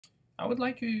I would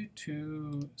like you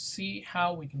to see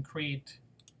how we can create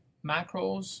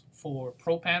macros for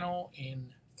ProPanel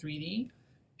in 3D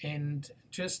and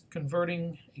just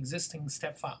converting existing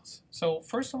step files. So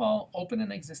first of all, open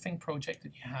an existing project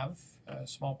that you have, a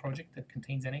small project that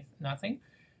contains nothing.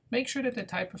 Make sure that the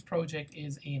type of project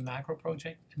is a macro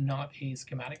project, not a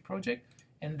schematic project,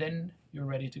 and then you're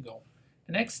ready to go.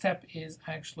 The next step is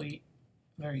actually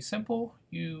very simple.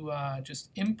 You just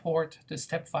import the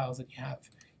step files that you have.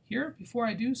 Here, before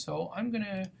I do so, I'm going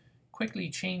to quickly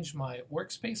change my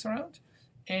workspace around.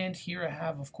 And here I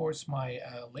have, of course, my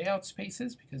layout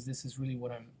spaces, because this is really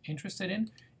what I'm interested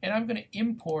in. And I'm going to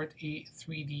import a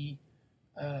 3D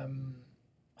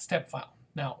step file.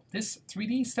 Now, this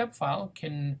 3D step file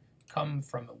can come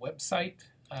from a website,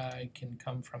 it can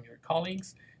come from your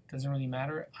colleagues, doesn't really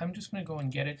matter. I'm just going to go and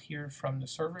get it here from the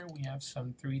server. We have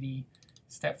some 3D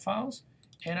step files,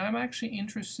 and I'm actually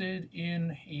interested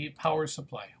in a power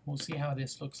supply. We'll see how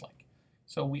this looks like.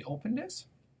 So we open this.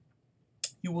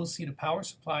 You will see the power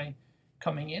supply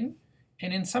coming in,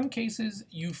 and in some cases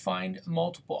you find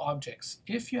multiple objects.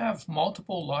 If you have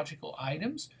multiple logical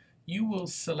items, you will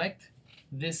select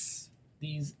these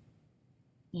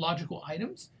logical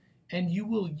items and you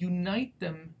will unite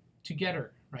them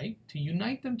together, right? To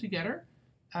unite them together,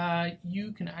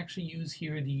 you can actually use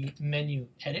here the menu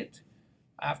edit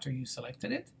after you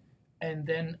selected it, and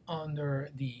then under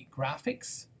the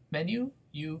graphics menu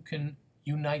you can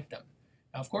unite them.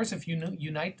 Now, of course, if you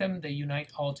unite them, they unite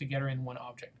all together in one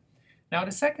object. Now,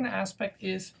 the second aspect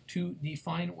is to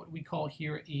define what we call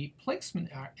here a placement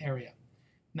area.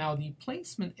 Now, the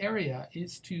placement area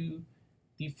is to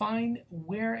define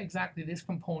where exactly this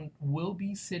component will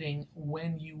be sitting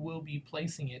when you will be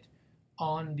placing it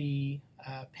on the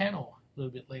panel a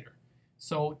little bit later.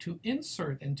 So to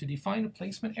insert and to define a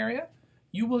placement area,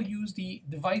 you will use the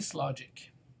device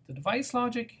logic. The device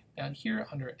logic down here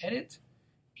under edit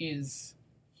is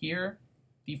here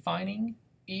defining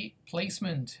a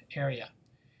placement area.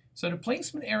 So the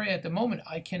placement area at the moment,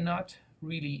 I cannot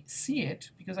really see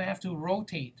it because I have to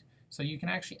rotate. So you can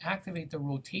actually activate the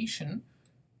rotation,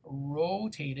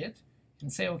 rotate it,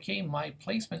 and say, okay, my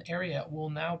placement area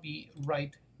will now be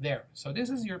right there. So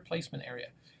this is your placement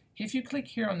area. If you click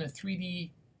here on the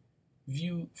 3D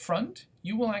view front,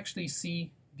 you will actually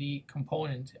see the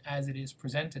component as it is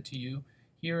presented to you.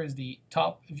 Here is the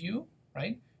top view,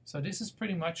 right? So this is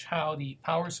pretty much how the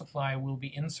power supply will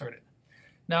be inserted.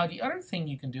 Now, the other thing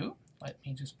you can do, let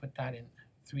me just put that in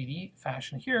 3D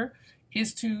fashion here,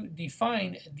 is to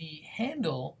define the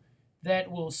handle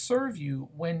that will serve you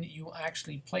when you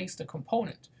actually place the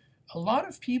component. A lot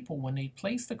of people, when they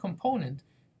place the component,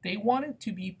 they want it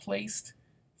to be placed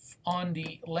on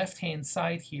the left-hand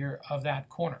side here of that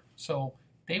corner. So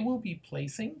they will be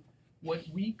placing what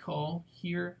we call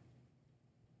here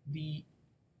the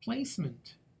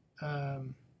placement,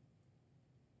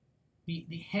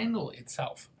 the handle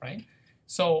itself, right?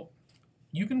 So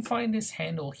you can find this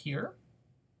handle here.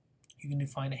 You can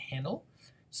define a handle.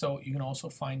 So you can also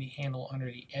find the handle under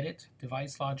the edit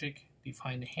device logic,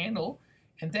 define the handle,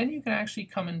 and then you can actually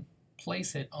come and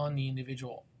place it on the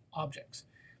individual objects.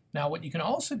 Now, what you can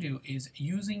also do is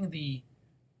using the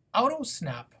auto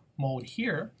snap mode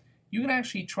here, you can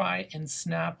actually try and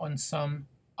snap on some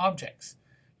objects.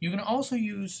 You can also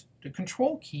use the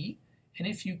control key, and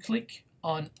if you click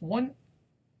on one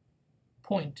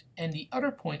point and the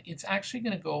other point, it's actually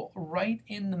going to go right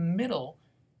in the middle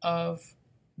of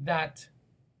that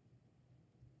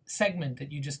segment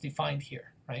that you just defined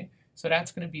here, right? So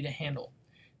that's going to be the handle.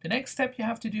 The next step you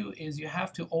have to do is you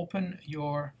have to open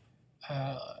your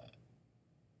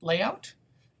layout,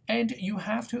 and you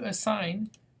have to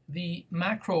assign the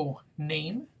macro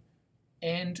name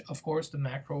and, of course, the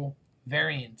macro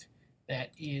variant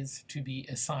that is to be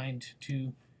assigned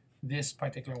to this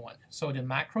particular one. So the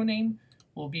macro name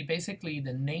will be basically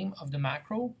the name of the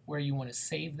macro where you want to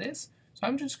save this. So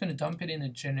I'm just going to dump it in a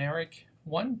generic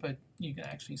one, but you can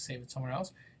actually save it somewhere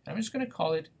else. And I'm just going to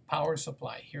call it power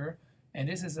supply here. And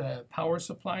this is a power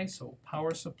supply, so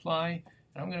power supply.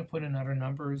 And I'm going to put another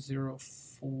number,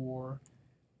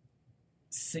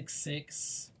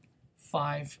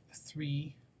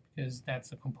 046653, because that's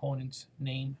the component's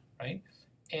name, right?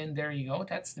 And there you go.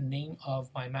 That's the name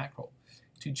of my macro.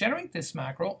 To generate this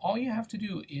macro, all you have to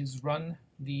do is run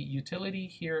the utility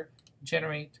here,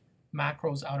 generate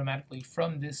macros automatically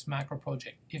from this macro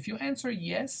project. If you answer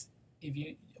yes, if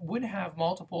you would have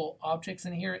multiple objects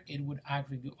in here, it would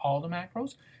actually do all the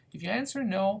macros. If you answer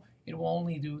no, it will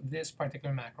only do this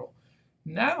particular macro.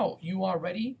 Now you are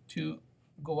ready to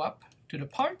go up to the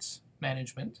parts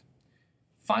management,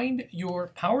 find your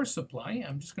power supply.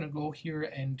 I'm just going to go here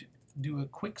and do a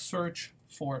quick search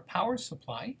for power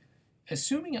supply.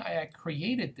 Assuming I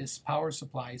created this power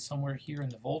supply somewhere here in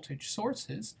the voltage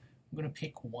sources, I'm going to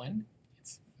pick one.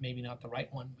 It's maybe not the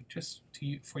right one, but just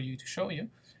for you to show you.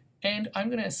 And I'm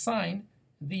going to assign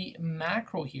the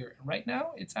macro here. Right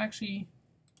now, it's actually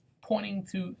pointing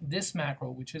to this macro,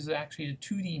 which is actually a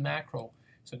 2D macro.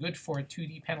 So good for a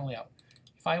 2D panel layout.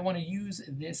 If I want to use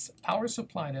this power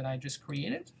supply that I just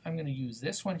created, I'm going to use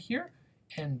this one here.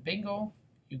 And bingo,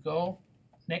 you go.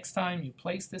 Next time you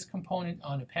place this component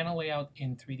on a panel layout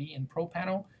in 3D in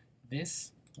ProPanel,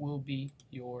 this will be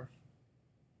your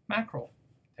macro.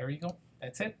 There you go.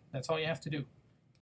 That's it. That's all you have to do.